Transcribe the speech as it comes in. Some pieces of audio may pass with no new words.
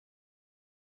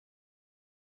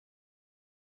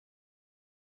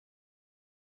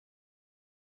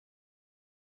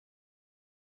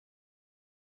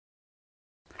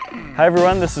Hi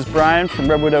everyone, this is Brian from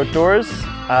Redwood Outdoors. So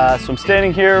I'm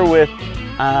standing here with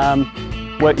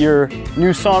what your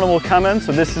new sauna will come in.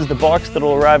 So this is the box that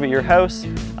will arrive at your house.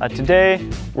 Today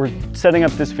we're setting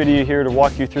up this video here to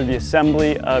walk you through the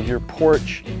assembly of your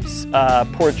Porch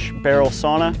barrel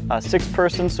sauna,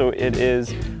 6-person, so it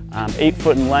is 8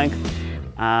 foot in length.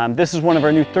 This is one of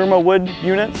our new thermowood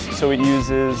units, so it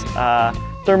uses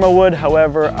thermowood.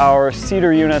 However, our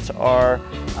cedar units are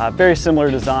very similar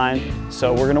design.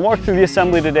 So we're going to walk through the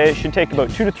assembly today. It should take about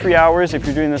 2 to 3 hours if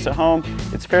you're doing this at home.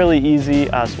 It's fairly easy,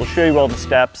 so we'll show you all the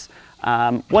steps.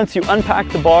 Once you unpack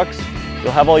the box,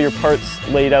 you'll have all your parts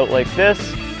laid out like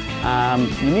this.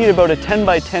 You need about a 10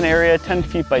 by 10 area, 10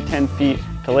 feet by 10 feet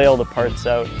to lay all the parts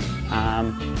out.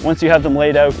 Once you have them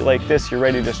laid out like this, you're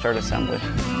ready to start assembly.